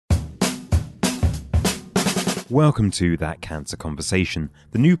Welcome to That Cancer Conversation,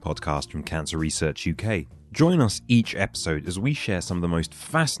 the new podcast from Cancer Research UK. Join us each episode as we share some of the most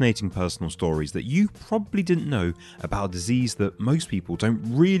fascinating personal stories that you probably didn't know about a disease that most people don't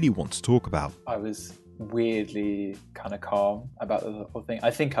really want to talk about. I was weirdly kind of calm about the whole thing.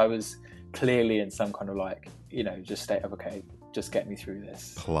 I think I was clearly in some kind of just state of, okay, just get me through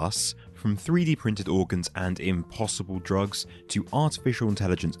this. Plus, from 3D printed organs and impossible drugs to artificial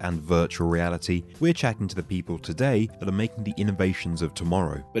intelligence and virtual reality, we're chatting to the people today that are making the innovations of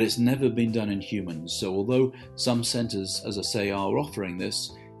tomorrow. But it's never been done in humans, so although some centres, as I say, are offering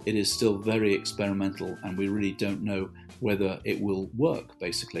this, it is still very experimental and we really don't know whether it will work,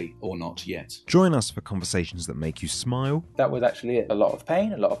 basically, or not yet. Join us for conversations that make you smile. That was actually it. A lot of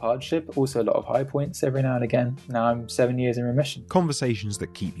pain, a lot of hardship, also a lot of high points every now and again. Now I'm 7 years in remission. Conversations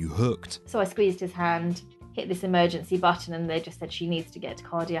that keep you hooked. So I squeezed his hand, hit this emergency button, and they just said she needs to get to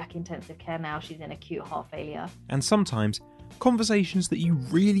cardiac intensive care now. She's in acute heart failure. And sometimes, conversations that you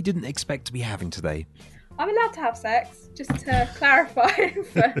really didn't expect to be having today. I'm allowed to have sex, just to clarify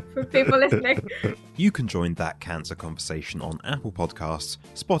for people listening. You can join That Cancer Conversation on Apple Podcasts,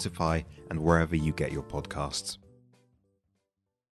 Spotify, and wherever you get your podcasts.